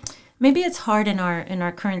maybe it's hard in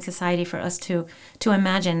our current society for us to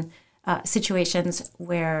imagine situations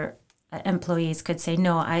where employees could say,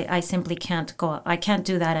 no, I simply can't go. I can't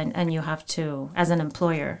do that, and you have to, as an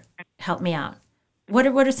employer, help me out. What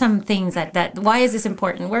are some things that why is this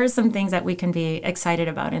important? What are some things that we can be excited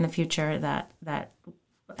about in the future that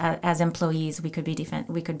as employees we could be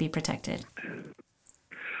protected?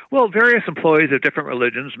 Well, various employees of different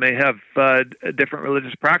religions may have different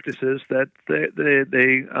religious practices that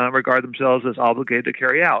they regard themselves as obligated to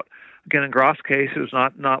carry out. Again, in Groff's case, it was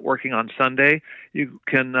not working on Sunday. You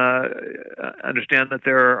can understand that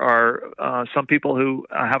there are some people who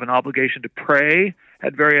have an obligation to pray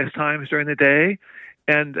at various times during the day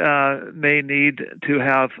and may need to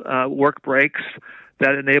have work breaks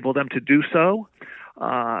that enable them to do so.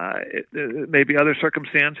 It may be other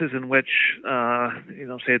circumstances in which,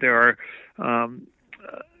 say there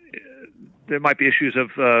might be issues of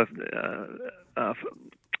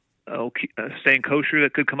staying kosher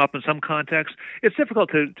that could come up in some contexts. It's difficult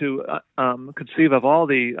to conceive of all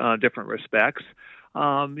the different respects.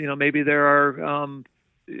 Maybe there are.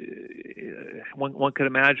 One could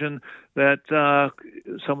imagine that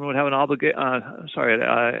someone would have a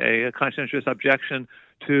conscientious objection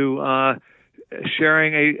to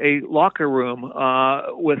sharing a locker room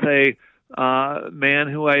with a man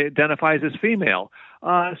who identifies as female.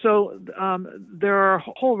 So there are a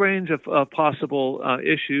whole range of possible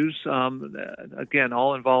issues, again,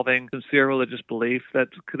 all involving sincere religious belief that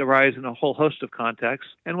could arise in a whole host of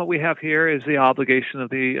contexts. And what we have here is the obligation of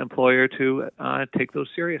the employer to take those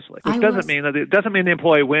seriously. Which doesn't mean the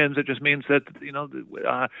employee wins. It just means that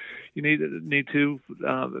you need to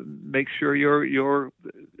make sure you're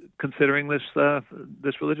considering this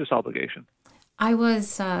religious obligation. I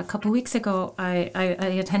was, a couple weeks ago, I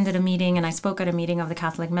attended a meeting and I spoke at a meeting of the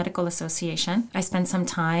Catholic Medical Association. I spent some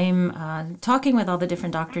time talking with all the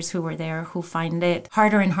different doctors who were there, who find it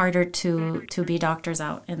harder and harder to be doctors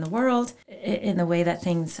out in the world, in the way that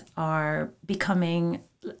things are becoming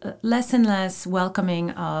less and less welcoming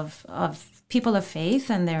of people of faith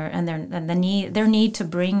and their need to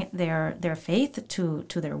bring their faith to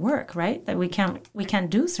their work, right? That we can't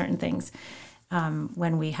do certain things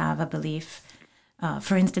when we have a belief.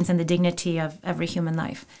 For instance, in the dignity of every human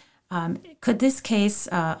life. Could this case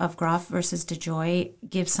of Groff versus DeJoy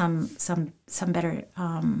give some better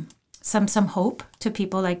some hope to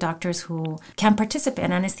people like doctors who can participate,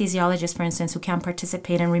 an anesthesiologist, for instance, who can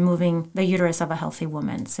participate in removing the uterus of a healthy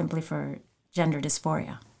woman simply for gender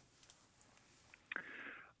dysphoria?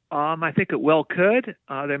 I think it well could.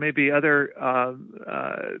 There may be other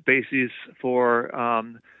bases for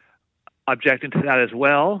objecting to that as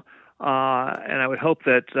well. And I would hope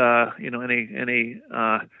that any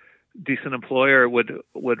decent employer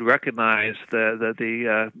would recognize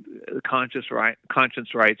the conscience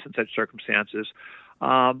rights in such circumstances.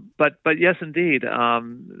 But yes, indeed,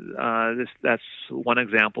 that's one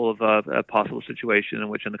example of a possible situation in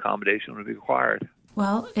which an accommodation would be required.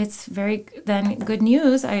 Well, it's very good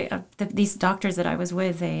news. These doctors that I was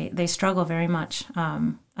with, they struggle very much.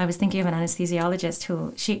 I was thinking of an anesthesiologist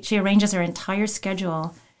who she arranges her entire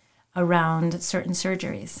schedule around certain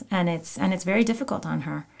surgeries, and it's very difficult on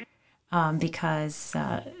her because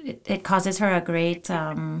it causes her a great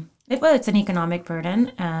it's an economic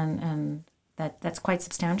burden, and that's quite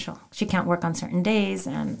substantial. She can't work on certain days,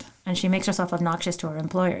 and she makes herself obnoxious to her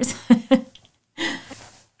employers.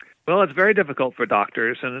 Well, it's very difficult for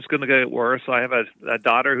doctors, and it's going to get worse. I have a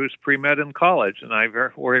daughter who's pre-med in college, and I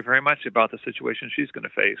worry very much about the situation she's going to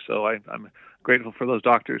face. So I'm grateful for those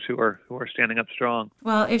doctors who are standing up strong.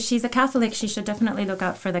 Well, if she's a Catholic, she should definitely look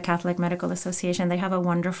out for the Catholic Medical Association. They have a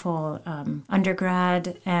wonderful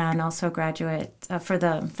undergrad and also graduate for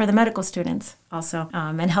the medical students also,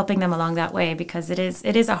 and helping them along that way, because it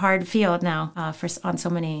is a hard field now on so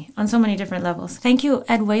many different levels. Thank you,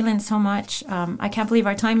 Ed Whelan, so much. I can't believe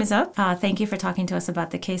our time is up. Thank you for talking to us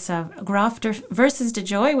about the case of Groff versus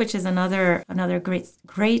DeJoy, which is another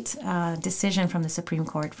great decision from the Supreme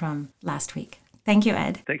Court from last week. Thank you,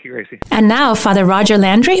 Ed. Thank you, Gracie. And now, Father Roger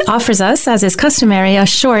Landry offers us, as is customary, a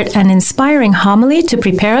short and inspiring homily to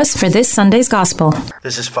prepare us for this Sunday's Gospel.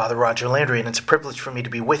 This is Father Roger Landry, and it's a privilege for me to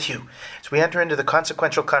be with you as we enter into the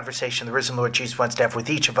consequential conversation the risen Lord Jesus wants to have with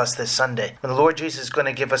each of us this Sunday, when the Lord Jesus is going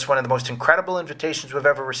to give us one of the most incredible invitations we've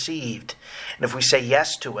ever received. And if we say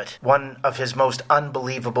yes to it, one of his most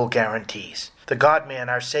unbelievable guarantees. The God-man,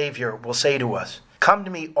 our Savior, will say to us, "Come to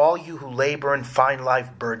me, all you who labor and find life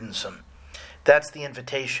burdensome." That's the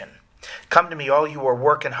invitation. Come to me, all you who are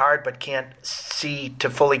working hard but can't see to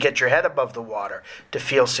fully get your head above the water, to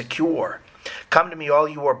feel secure. Come to me, all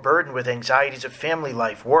you who are burdened with anxieties of family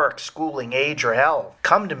life, work, schooling, age, or health.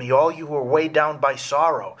 Come to me, all you who are weighed down by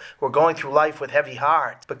sorrow, who are going through life with heavy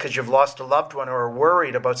hearts because you've lost a loved one or are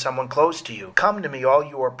worried about someone close to you. Come to me, all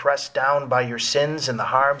you who are pressed down by your sins and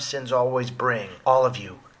the harm sins always bring. All of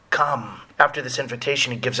you, come. After this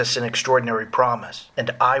invitation, he gives us an extraordinary promise. "And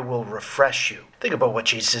I will refresh you." Think about what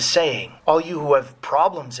Jesus is saying. All you who have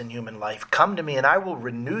problems in human life, come to me and I will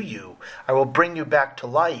renew you. I will bring you back to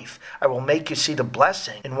life. I will make you see the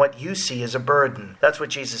blessing in what you see as a burden. That's what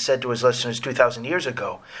Jesus said to his listeners 2,000 years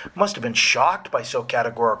ago. Must have been shocked by so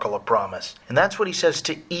categorical a promise. And that's what he says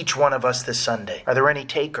to each one of us this Sunday. Are there any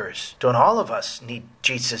takers? Don't all of us need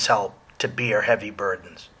Jesus' help to bear heavy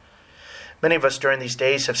burdens? Many of us during these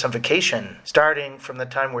days have some vacation. Starting from the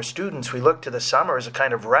time we're students, we look to the summer as a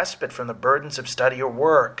kind of respite from the burdens of study or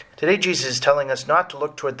work. Today, Jesus is telling us not to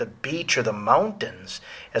look toward the beach or the mountains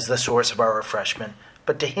as the source of our refreshment,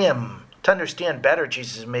 but to him. To understand better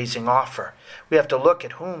Jesus' amazing offer, we have to look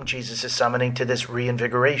at whom Jesus is summoning to this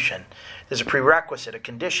reinvigoration. There's a prerequisite, a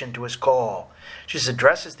condition to his call. Jesus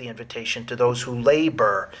addresses the invitation to those who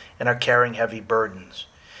labor and are carrying heavy burdens.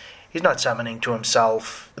 He's not summoning to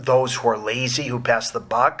himself those who are lazy, who pass the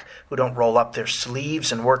buck, who don't roll up their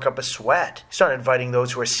sleeves and work up a sweat. He's not inviting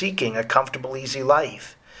those who are seeking a comfortable, easy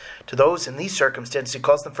life. To those in these circumstances, he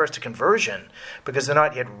calls them first to conversion because they're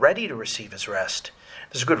not yet ready to receive his rest.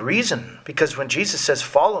 There's a good reason, because when Jesus says,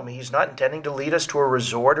 "Follow me," he's not intending to lead us to a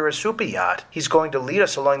resort or a super yacht. He's going to lead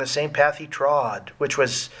us along the same path he trod, which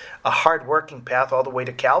was a hard-working path all the way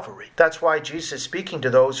to Calvary. That's why Jesus is speaking to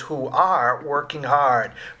those who are working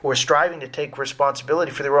hard, who are striving to take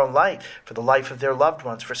responsibility for their own life, for the life of their loved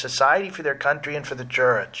ones, for society, for their country, and for the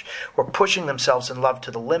church, who are pushing themselves in love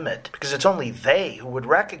to the limit, because it's only they who would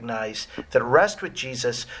recognize that rest with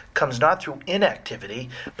Jesus comes not through inactivity,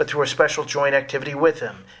 but through a special joint activity with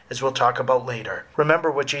him, as we'll talk about later.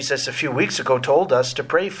 Remember what Jesus a few weeks ago told us to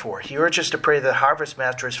pray for. He urged us to pray to the harvest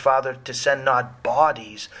master, his Father, to send not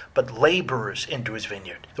bodies, but laborers into his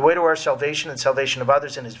vineyard. The way to our salvation and salvation of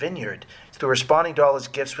others in his vineyard is through responding to all his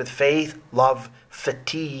gifts with faith, love,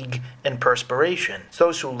 fatigue, and perspiration. It's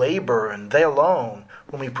those who labor, and they alone,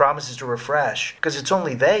 whom he promises to refresh, because it's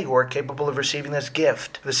only they who are capable of receiving this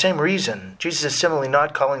gift. For the same reason, Jesus is similarly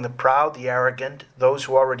not calling the proud, the arrogant, those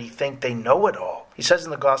who already think they know it all. He says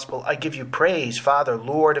in the Gospel, "I give you praise, Father,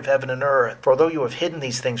 Lord of heaven and earth, for although you have hidden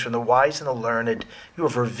these things from the wise and the learned, you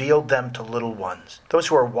have revealed them to little ones." Those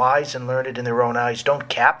who are wise and learned in their own eyes don't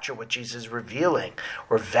capture what Jesus is revealing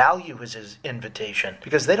or value his invitation,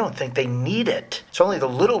 because they don't think they need it. It's only the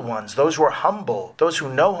little ones, those who are humble, those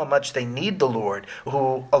who know how much they need the Lord,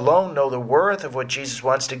 who alone know the worth of what Jesus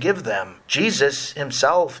wants to give them. Jesus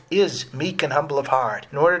himself is meek and humble of heart.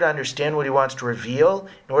 In order to understand what he wants to reveal,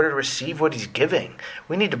 in order to receive what he's giving,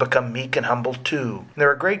 we need to become meek and humble too. And there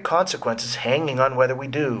are great consequences hanging on whether we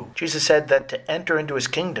do. Jesus said that to enter into his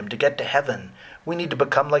kingdom, to get to heaven, we need to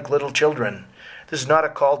become like little children. This is not a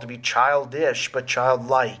call to be childish, but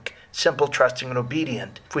childlike, simple, trusting, and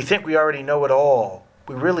obedient. If we think we already know it all,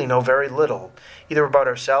 we really know very little, either about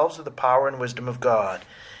ourselves or the power and wisdom of God.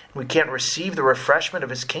 We can't receive the refreshment of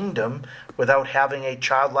his kingdom without having a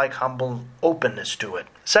childlike, humble openness to it.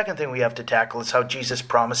 The second thing we have to tackle is how Jesus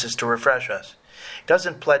promises to refresh us. He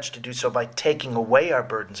doesn't pledge to do so by taking away our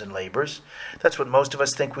burdens and labors. That's what most of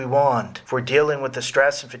us think we want. If we're dealing with the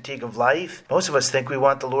stress and fatigue of life, most of us think we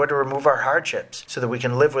want the Lord to remove our hardships so that we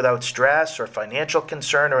can live without stress or financial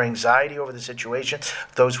concern or anxiety over the situation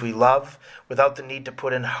of those we love, without the need to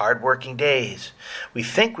put in hard-working days. We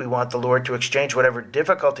think we want the Lord to exchange whatever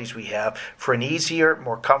difficulties we have for an easier,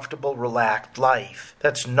 more comfortable, relaxed life.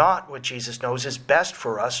 That's not what Jesus knows is best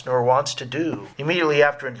for us nor wants to do. Immediately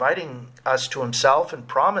after inviting us to himself and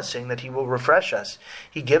promising that he will refresh us,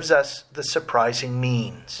 he gives us the surprising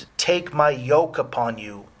means. Take my yoke upon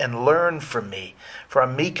you and learn from me, for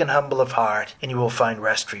I'm meek and humble of heart, and you will find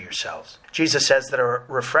rest for yourselves. Jesus says that our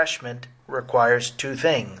refreshment requires two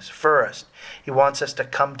things. First, he wants us to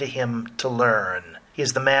come to him to learn. He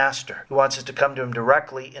is the master. He wants us to come to him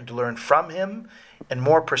directly and to learn from him, and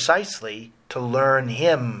more precisely, to learn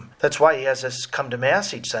him. That's why he has us come to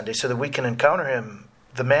Mass each Sunday, so that we can encounter him,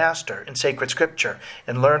 the Master, in sacred Scripture,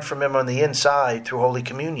 and learn from him on the inside through Holy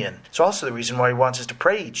Communion. It's also the reason why he wants us to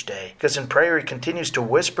pray each day, because in prayer he continues to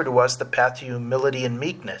whisper to us the path to humility and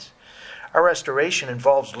meekness. Our restoration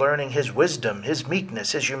involves learning his wisdom, his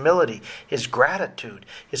meekness, his humility, his gratitude,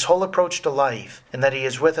 his whole approach to life, and that he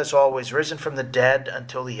is with us always, risen from the dead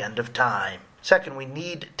until the end of time. Second, we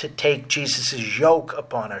need to take Jesus' yoke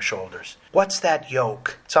upon our shoulders. What's that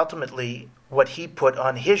yoke? It's ultimately what he put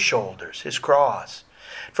on his shoulders, his cross.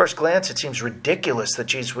 At first glance, it seems ridiculous that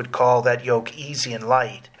Jesus would call that yoke easy and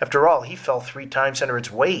light. After all, he fell 3 times under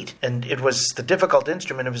its weight, and it was the difficult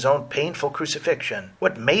instrument of his own painful crucifixion.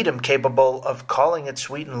 What made him capable of calling it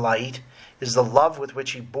sweet and light is the love with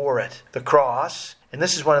which he bore it. The cross, and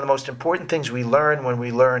this is one of the most important things we learn when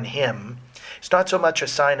we learn him, is not so much a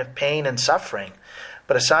sign of pain and suffering,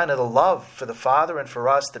 but a sign of the love for the Father and for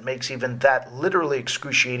us that makes even that literally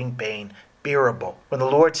excruciating pain bearable. When the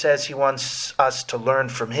Lord says he wants us to learn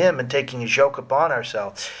from him and taking his yoke upon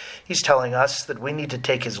ourselves, he's telling us that we need to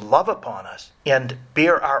take his love upon us and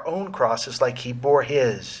bear our own crosses like he bore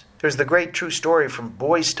his. There's the great true story from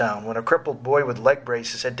Boys Town when a crippled boy with leg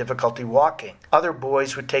braces had difficulty walking. Other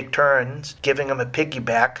boys would take turns giving him a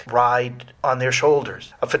piggyback ride on their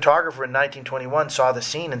shoulders. A photographer in 1921 saw the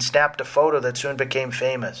scene and snapped a photo that soon became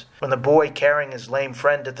famous. When the boy carrying his lame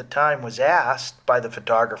friend at the time was asked by the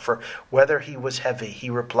photographer whether he was heavy,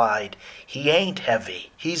 he replied, "He ain't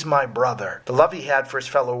heavy. He's my brother." The love he had for his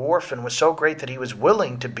fellow orphan was so great that he was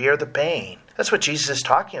willing to bear the pain. That's what Jesus is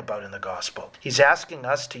talking about in the gospel. He's asking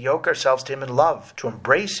us to yoke ourselves to him in love, to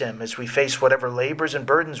embrace him as we face whatever labors and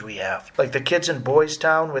burdens we have. Like the kids in Boys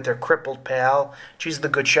Town with their crippled pal, Jesus the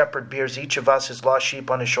Good Shepherd bears each of us as lost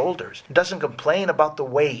sheep on his shoulders and doesn't complain about the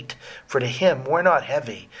weight, for to him we're not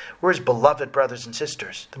heavy. We're his beloved brothers and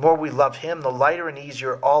sisters. The more we love him, the lighter and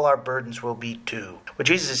easier all our burdens will be too. What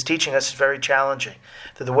Jesus is teaching us is very challenging,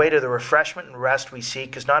 that the way to the refreshment and rest we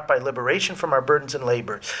seek is not by liberation from our burdens and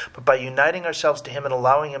labors, but by uniting ourselves to him and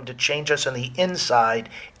allowing him to change us on the inside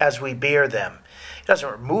as we bear them. He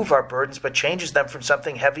doesn't remove our burdens, but changes them from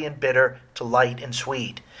something heavy and bitter to light and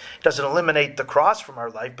sweet. He doesn't eliminate the cross from our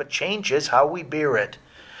life, but changes how we bear it.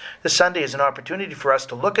 This Sunday is an opportunity for us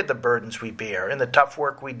to look at the burdens we bear and the tough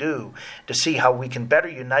work we do, to see how we can better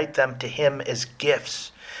unite them to him as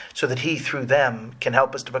gifts, so that he, through them, can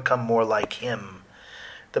help us to become more like him.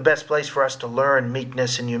 The best place for us to learn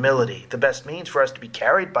meekness and humility, the best means for us to be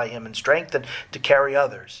carried by him and strengthened to carry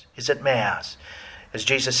others, is at Mass. As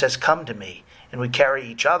Jesus says, "Come to me," and we carry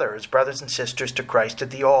each other as brothers and sisters to Christ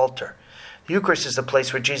at the altar. The Eucharist is the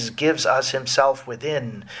place where Jesus gives us himself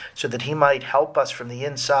within, so that he might help us from the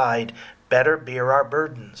inside better bear our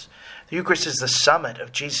burdens. The Eucharist is the summit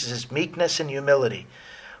of Jesus' meekness and humility,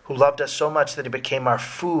 who loved us so much that he became our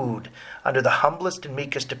food under the humblest and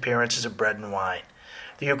meekest appearances of bread and wine.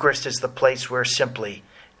 The Eucharist is the place where simply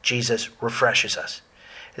Jesus refreshes us.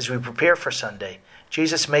 As we prepare for Sunday,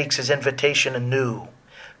 Jesus makes his invitation anew.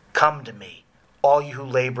 "Come to me, all you who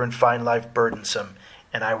labor and find life burdensome,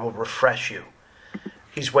 and I will refresh you."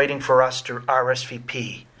 He's waiting for us to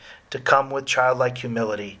RSVP, to come with childlike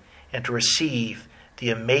humility, and to receive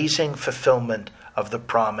the amazing fulfillment of the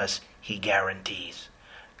promise he guarantees.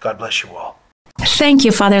 God bless you all. Thank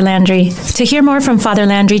you, Father Landry. To hear more from Father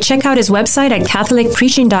Landry, check out his website at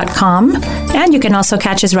catholicpreaching.com, and you can also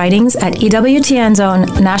catch his writings at EWTN's own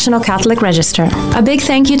National Catholic Register. A big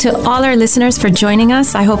thank you to all our listeners for joining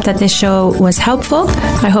us. I hope that this show was helpful.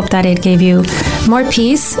 I hope that it gave you more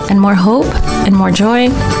peace and more hope and more joy,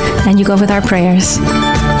 and you go with our prayers.